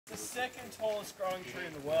the second tallest growing tree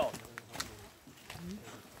in the world.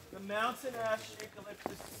 The mountain ash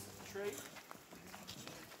eucalyptus tree.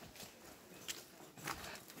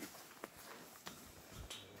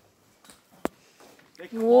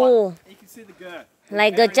 Whoa. You can see the girth.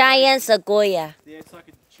 Like a giant sequoia. Yeah, it's like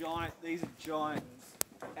a giant. These are giants.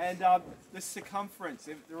 And the circumference,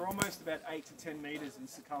 they're almost about 8 to 10 meters in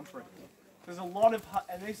circumference. There's a lot of,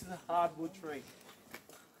 and this is a hardwood tree.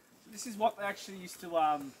 So this is what they actually used to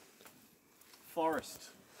forest.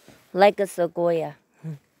 Like a sequoia.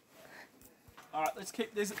 All right, let's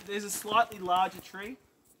keep. There's a slightly larger tree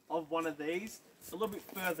of one of these, a little bit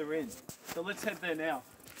further in. So let's head there now.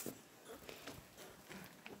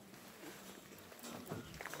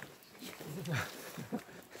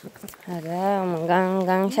 好的，我们刚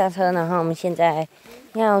刚下车，然后我们现在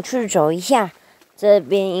要去走一下这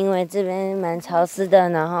边，因为这边蛮潮湿的，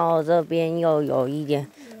然后这边又有一点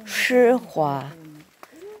湿滑，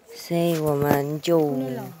所以我们就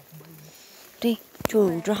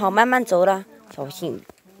只好慢慢走了，小心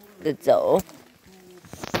的走。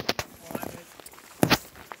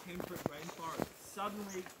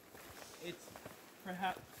 Suddenly, it's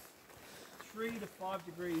perhaps 3 to 5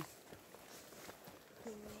 degrees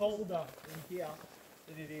colder in here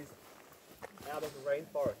than it is out of the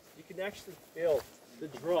rainforest. You can actually feel the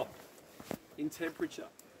drop in temperature.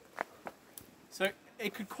 So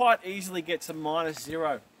it could quite easily get to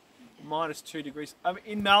 -0, -2 degrees. I mean,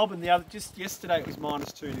 in Melbourne, just yesterday it was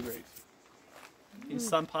 -2 degrees in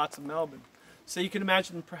some parts of Melbourne. So you can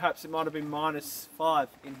imagine perhaps it might have been -5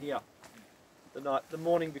 in here. The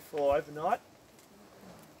morning before, overnight.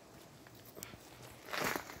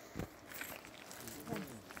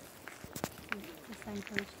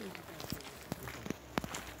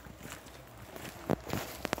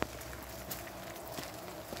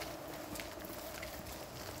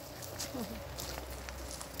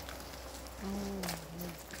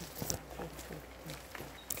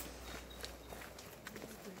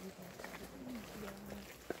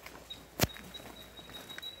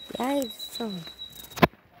 Yeah, it's so.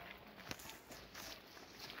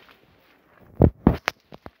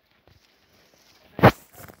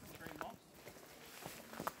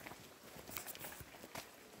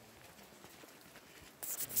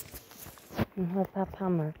 You 会怕怕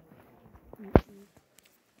吗？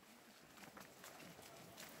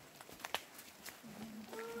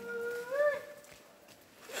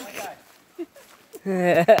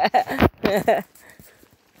 Here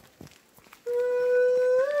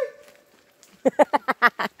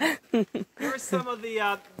are some of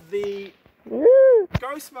the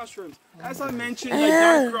ghost mushrooms. As I mentioned, they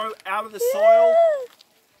don't grow out of the soil.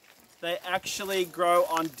 They actually grow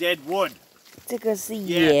on dead wood. 这个是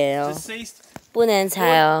野哦， Deceased 不能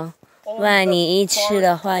采哦，不然你一吃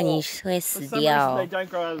的话你会 For 死 some 掉 reason, 哦 they。don't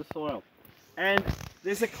grow out of the soil. And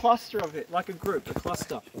there's a cluster of it, like a group, a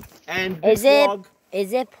cluster. And this log,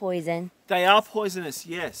 Is it poison? they are poisonous,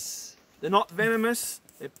 yes. They're not venomous,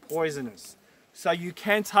 they're poisonous. So you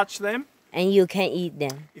can touch them. And you can eat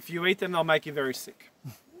them. If you eat them, they'll make you very sick.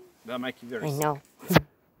 They'll make you very I sick. know.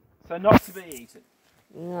 So not to be eaten.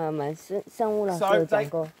 因为我们生物老师有讲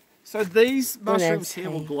过。 So these mushrooms here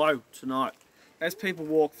will glow tonight. As people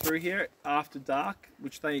walk through here after dark,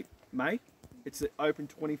 which they may, it's open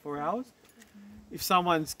 24 hours. If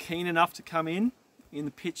someone's keen enough to come in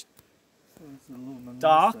the pitch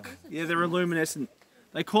dark, yeah, they're luminescent.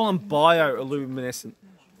 They call them bioluminescent.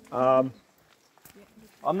 I'm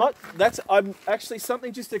actually,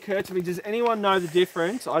 something just occurred to me. Does anyone know the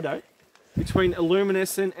difference? I don't. Between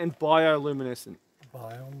illuminescent and bioluminescent.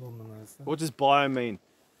 Bioluminescent. What does bio mean?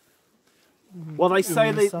 Well, they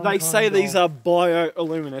say these are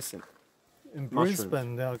bioluminescent. In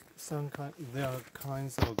Brisbane, there are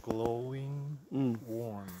kinds of glowing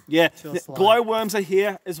worm. Yeah, Just like- glowworms are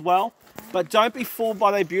here as well, but don't be fooled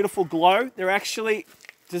by their beautiful glow. They're actually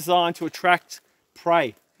designed to attract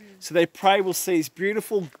prey. So their prey will see this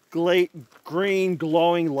beautiful green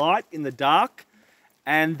glowing light in the dark,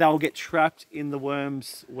 and they'll get trapped in the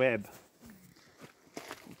worm's web.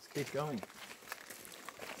 Let's keep going.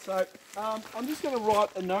 So I'm just going to write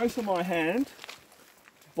a note on my hand.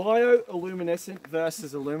 Bioluminescent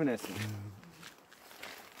versus illuminescent.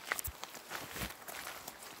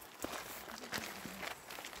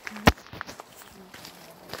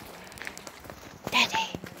 Daddy,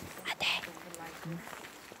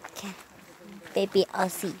 Baby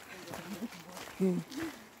Aussie.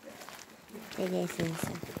 这个先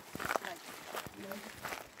生。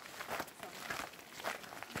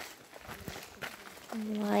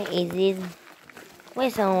Why is it？ 为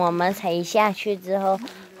什么我们踩下去之后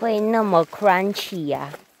会那么 crunchy 呀？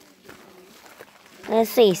那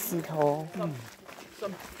碎石头。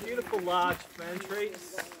 Some beautiful large fern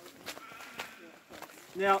trees.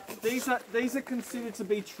 Now these are considered to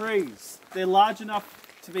be trees. They're large enough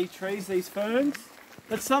to be trees, these ferns,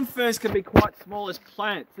 but some ferns can be quite small as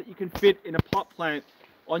plants that you can fit in a pot plant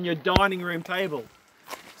on your dining room table.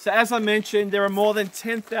 So as I mentioned, there are more than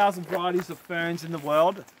 10,000 varieties of ferns in the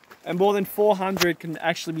world, and more than 400 can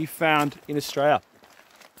actually be found in Australia.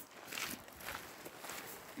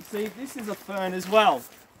 You see, this is a fern as well.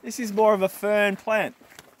 This is more of a fern plant,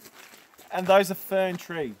 and those are fern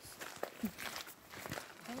trees.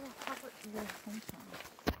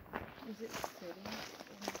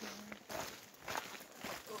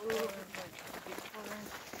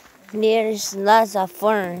 There's lots of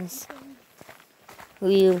ferns.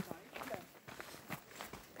 You.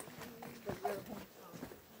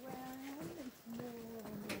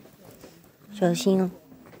 小心哦。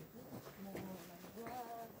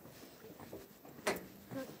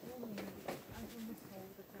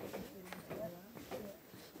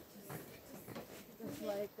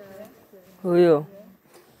Oh yeah.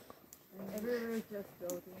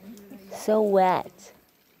 So wet.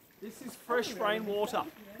 This is fresh rainwater.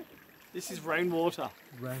 This is rainwater.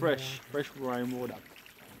 Fresh rainwater.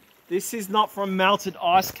 This is not from melted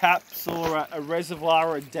ice caps or a reservoir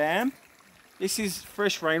or a dam. This is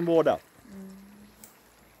fresh rainwater.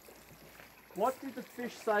 What did the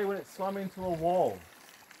fish say when it swam into a wall?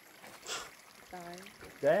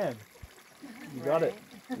 Damn. You got it.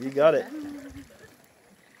 You got it.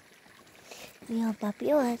 你要把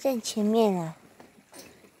别往站前面了，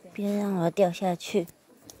别让我掉下去，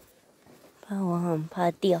我很怕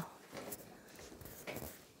掉。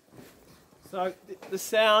 So the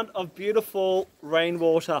sound of beautiful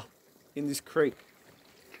rainwater in this creek.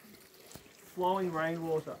 Flowing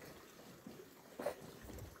rainwater.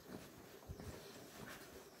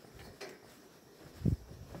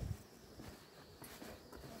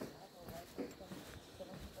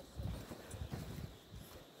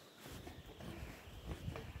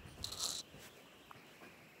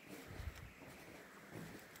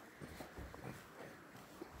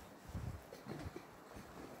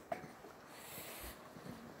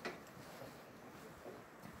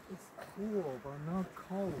 Cool, but not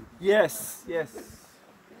cold. Yes, yes.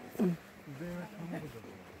 Very comfortable.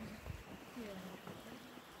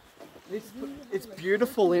 It's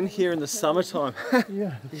beautiful in here in the summertime.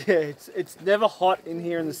 Yeah. Yeah, it's never hot in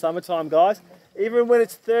here in the summertime, guys. Even when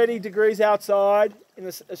it's 30 degrees outside in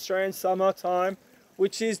the Australian summertime,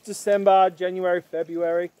 which is December, January,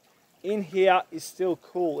 February, in here is still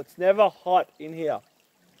cool. It's never hot in here.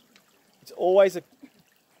 It's always a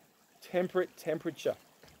temperate temperature.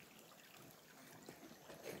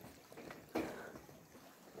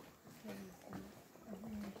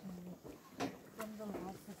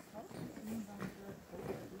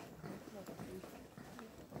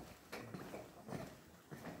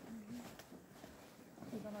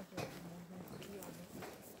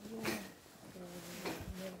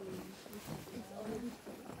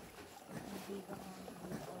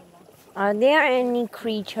 Are there any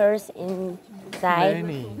creatures inside?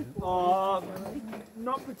 Many. Not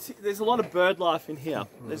there's a lot of bird life in here.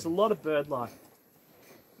 There's a lot of bird life.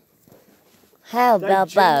 How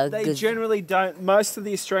about bugs? They generally don't. Most of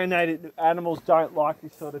the Australian animals don't like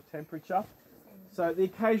this sort of temperature. So the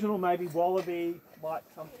occasional maybe wallaby might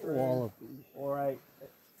come through. Wallaby. Or a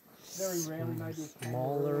very rarely maybe a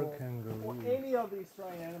Smaller kangaroo. Or kangaroo. any of the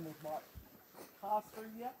Australian animals might pass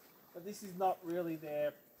through here. But this is not really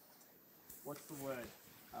their, what's the word,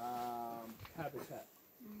 habitat.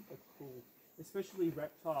 It's cool. Especially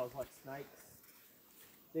reptiles like snakes.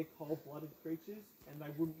 They're cold-blooded creatures and they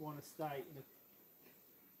wouldn't want to stay in a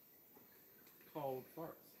cold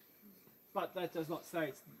forest. But that does not say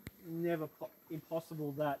it's never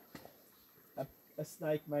impossible that a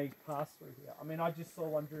snake may pass through here. I mean, I just saw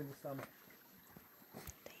one during the summer.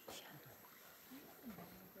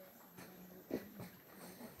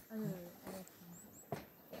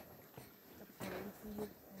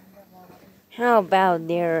 How about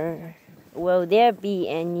will there be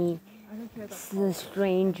any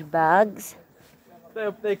strange bugs?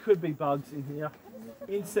 There could be bugs in here.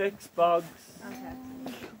 Insects, bugs.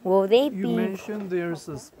 Will they You be? mentioned there's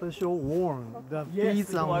a special worm that Yes,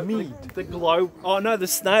 feeds on meat. The glow. Oh no, the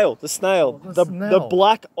snail. The snail. Oh, the snail.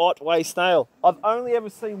 black Otway snail. I've only ever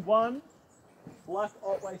seen one black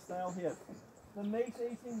Otway snail here. The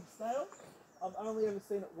meat-eating snail, I've only ever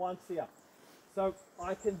seen it once here. So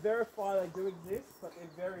I can verify they do exist, but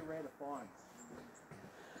they're very rare to find.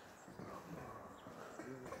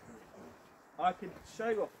 I could show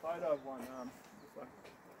you a photo of one.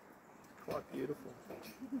 quite beautiful.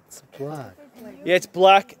 It's black. Yeah, it's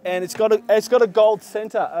black and it's got a gold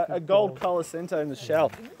center, a gold color center in the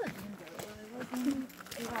shell.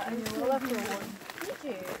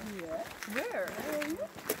 Where?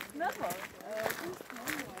 Never.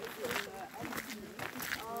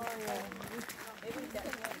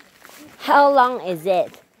 How long is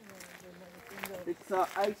it? It's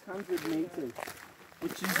 800 meters,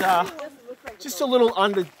 which is just a little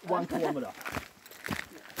under 1 kilometer.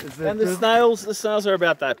 And the snails are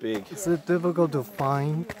about that big. Is it difficult to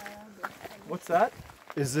find? What's that?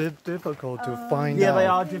 Is it difficult to find Yeah, out? they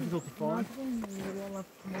are difficult to find.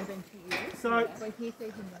 So,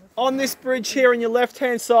 on this bridge here on your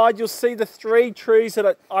left-hand side, you'll see the 3 trees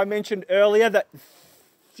that I mentioned earlier that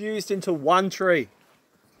fused into 1 tree.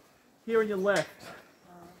 Here on your left.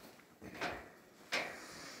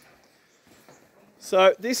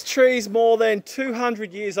 So, this tree is more than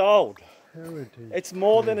 200 years old. Heritage. It's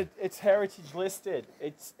more than it's heritage listed.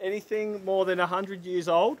 It's anything more than 100 years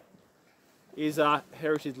old is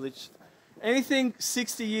heritage listed. Anything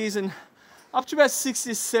 60 years and up to about 60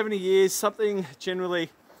 to 70 years, something generally,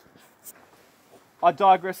 I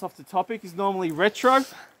digress off the topic, is normally retro.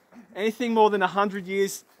 Anything more than 100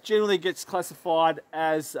 years generally gets classified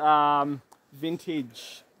as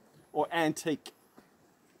vintage or antique.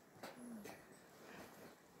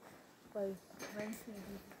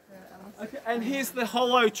 Okay, and here's the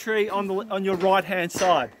hollow tree on your right hand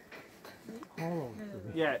side. Hollow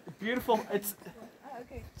Yeah, beautiful. It's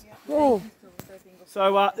Oh,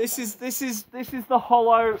 so this is the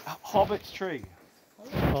hollow hobbit tree.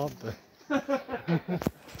 Hobbit.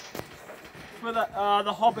 Where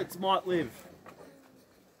the hobbits might live.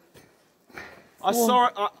 I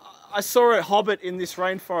saw a hobbit in this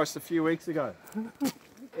rainforest a few weeks ago.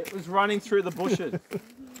 It was running through the bushes.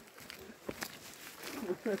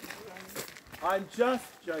 I'm just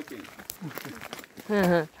joking.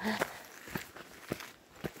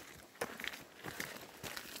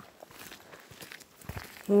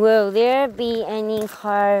 will there be any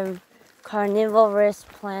carnivorous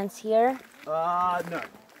plants here? No.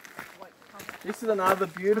 This is another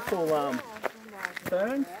beautiful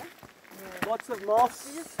fern. Lots of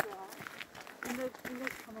moss.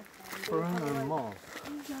 Fern and moss.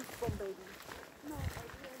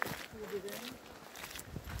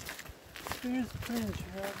 Here's Finch.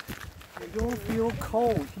 You don't feel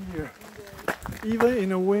cold here. Even in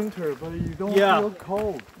the winter, but you don't feel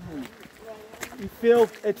cold. It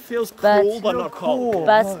feels cool but not cold.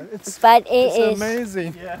 But it's it's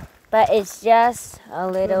amazing. Yeah. but it's just a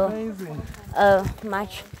little, Amazing.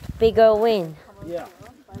 much bigger wind. Yeah.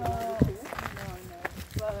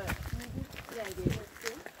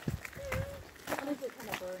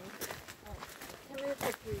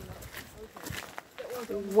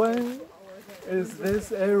 When is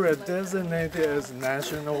this area designated as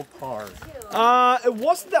national park? It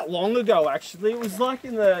wasn't that long ago actually. It was like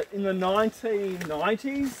in the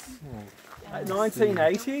 1990s,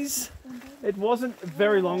 1980s. It wasn't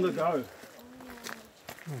very long ago.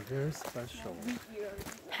 Very special.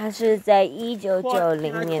 它是在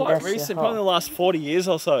1990 年的 Quite 时 recent, probably in the 候。 last 40 years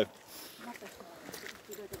or so.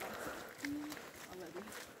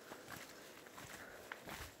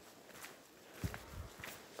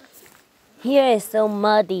 Here is so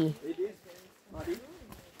muddy. It is muddy.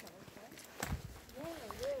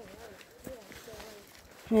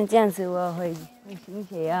 那这样子我会心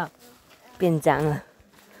血要变脏了，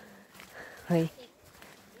会。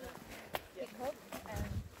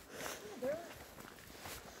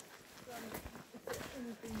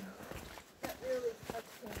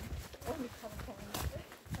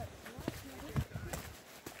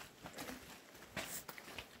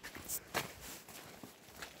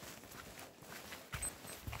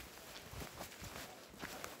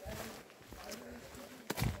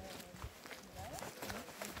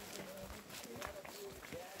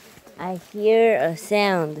I hear a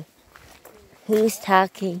sound. Who's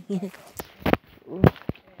talking?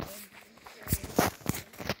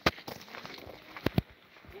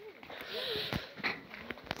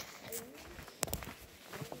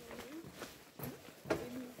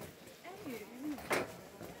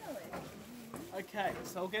 Okay,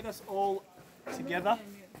 so I'll get us all together.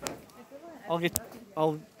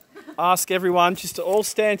 I'll ask everyone just to all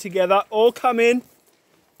stand together. All come in.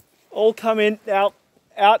 All come in. Now,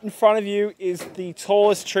 out in front of you is the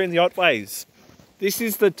tallest tree in the Otways. This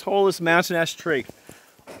is the tallest mountain ash tree,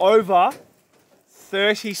 over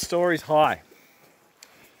 30 stories high.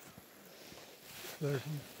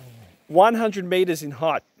 100 meters in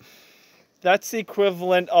height. That's the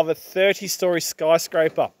equivalent of a 30-story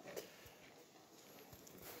skyscraper.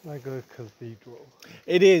 Like a cathedral.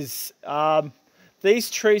 It is. These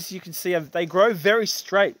trees you can see, they grow very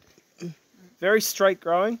straight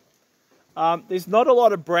growing. There's not a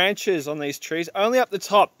lot of branches on these trees. Only up the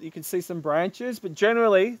top you can see some branches, but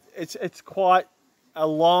generally it's quite a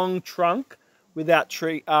long trunk without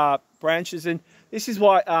branches. And this is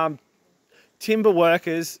why timber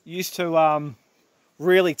workers used to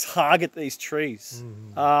really target these trees.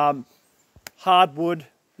 Hardwood,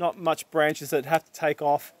 not much branches that have to take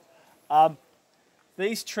off.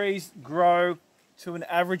 These trees grow to an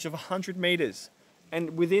average of 100 meters.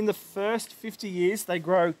 And within the first 50 years, they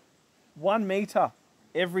grow 1 meter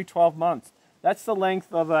every 12 months. That's the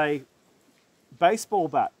length of a baseball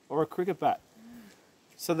bat or a cricket bat.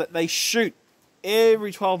 So that they shoot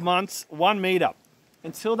every 12 months, 1 meter,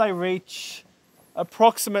 until they reach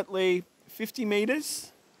approximately 50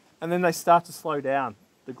 meters, and then they start to slow down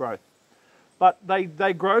the growth. But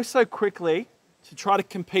they grow so quickly to try to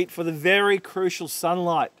compete for the very crucial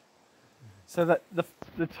sunlight. So that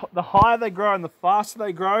the higher they grow and the faster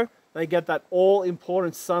they grow, they get that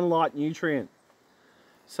all-important sunlight nutrient.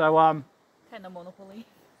 So Kind of monopoly.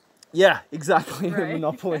 yeah, exactly, Right.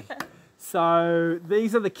 monopoly. So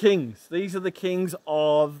these are the kings. These are the kings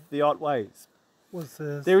of the Otways. What's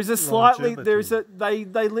this? There is a slightly,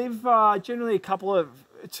 they live generally a couple of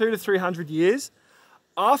 200 to 300 years.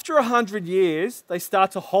 After 100 years, they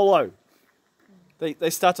start to hollow. They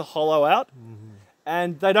start to hollow out.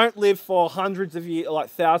 And they don't live for hundreds of years, like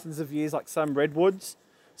thousands of years, like some redwoods.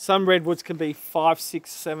 Some redwoods can be 500, 600,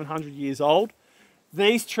 700 years old.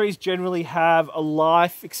 These trees generally have a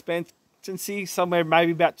life expectancy somewhere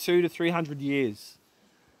maybe about 200 to 300 years.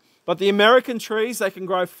 But the American trees, they can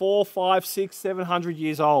grow 400, 500, 600, 700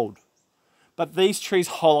 years old. But these trees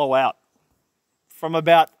hollow out from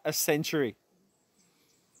about a century.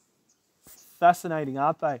 Fascinating,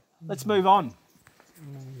 aren't they? Let's move on.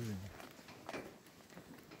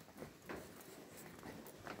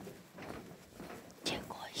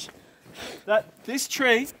 This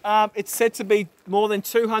tree, it's said to be more than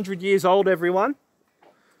 200 years old, everyone.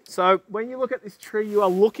 So when you look at this tree, you are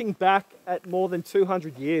looking back at more than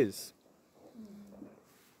 200 years.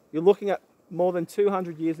 You're looking at more than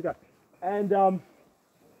 200 years ago. And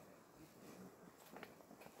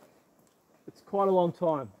it's quite a long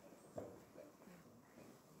time.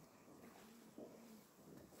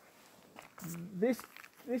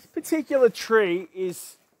 This particular tree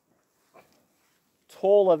is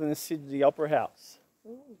taller than the Sydney Opera House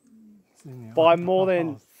by more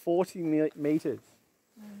than 40 meters.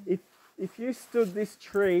 If you stood this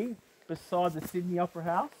tree beside the Sydney Opera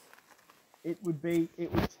House, it would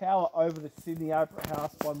tower over the Sydney Opera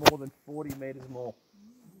House by more than 40 meters more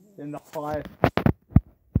than the highest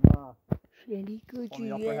mast on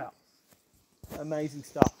the Opera House. Amazing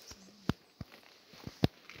stuff.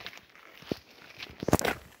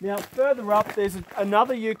 Now further up, there's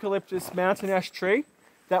another eucalyptus mountain ash tree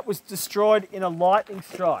that was destroyed in a lightning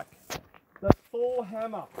strike. The Thor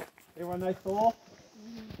hammer. Everyone know Thor?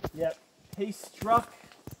 Yep. He struck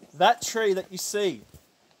that tree that you see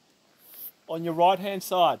on your right hand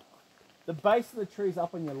side. The base of the tree is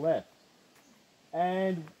up on your left.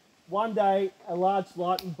 And one day a large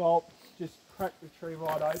lightning bolt just cracked the tree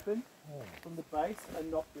right open from the base and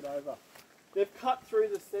knocked it over. They've cut through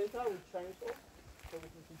the centre with chainsaws, so we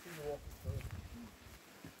can continue walking through.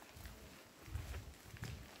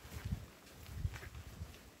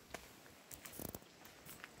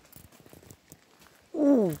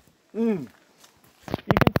 You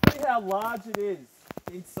can see how large it is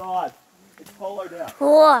inside. It's hollowed out.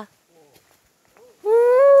 Whoa.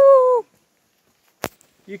 Woo.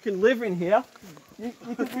 You can live in here. You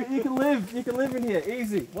can live in here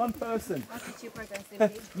easy. One person. Much cheaper than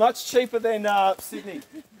Sydney. Much cheaper than Sydney.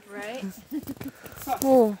 Right?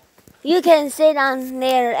 Ooh. You can sit on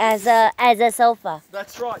there as a sofa.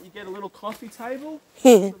 That's right. You get a little coffee table.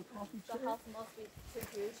 The house must be too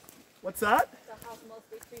huge. What's that? The house must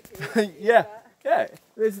be too huge. Yeah. Yeah.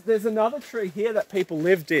 There's another tree here that people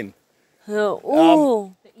lived in.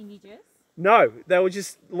 Ooh. The images? No, they were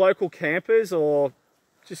just local campers or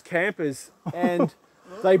just campers, and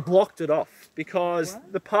they blocked it off because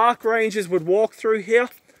the park rangers would walk through here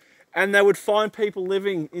and they would find people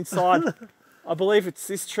living inside. I believe it's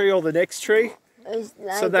this tree or the next tree. It's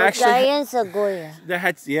like So they a actually- giant sequoia. They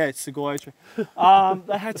had, yeah, it's Sequoia tree.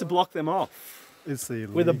 They had to block them off It's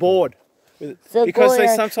illegal. with a board because they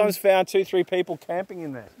sometimes found 2-3 people camping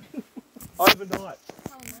in there overnight.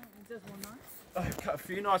 How long? Just one night? A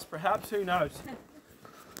few nights, perhaps. Who knows?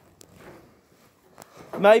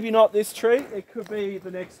 Maybe not this tree. It could be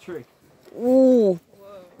the next tree. Ooh.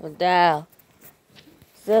 Wow.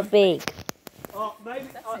 So big. Oh, Oh, maybe.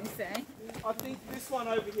 That's insane. I think this one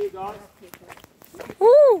over here, guys.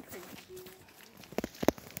 Ooh.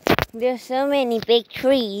 There's so many big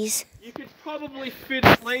trees. You could probably fit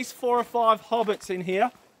at least 4 or 5 hobbits in here.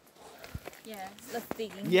 Yeah, let's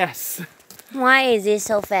dig in. Yes. Why is it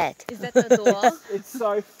so fat? Is that the door? It's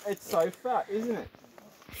so fat, isn't it?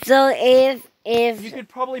 So You if could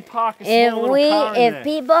probably park a small little car in there.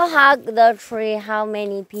 people hug the tree, how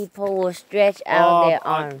many people will stretch out their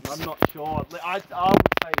arms? I'm not sure. I would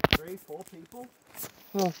say 3, 4 people.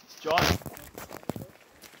 It's giant.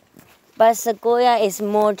 But Sequoia is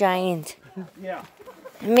more giant. Yeah.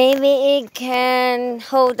 Maybe it can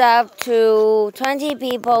hold up to 20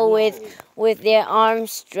 people with their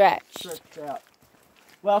arms stretched. Stretched out.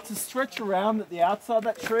 Well, to stretch around at the outside of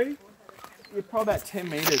that tree, you're probably about 10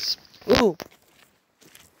 meters. Ooh.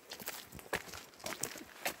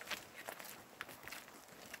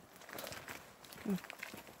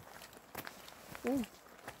 Mm.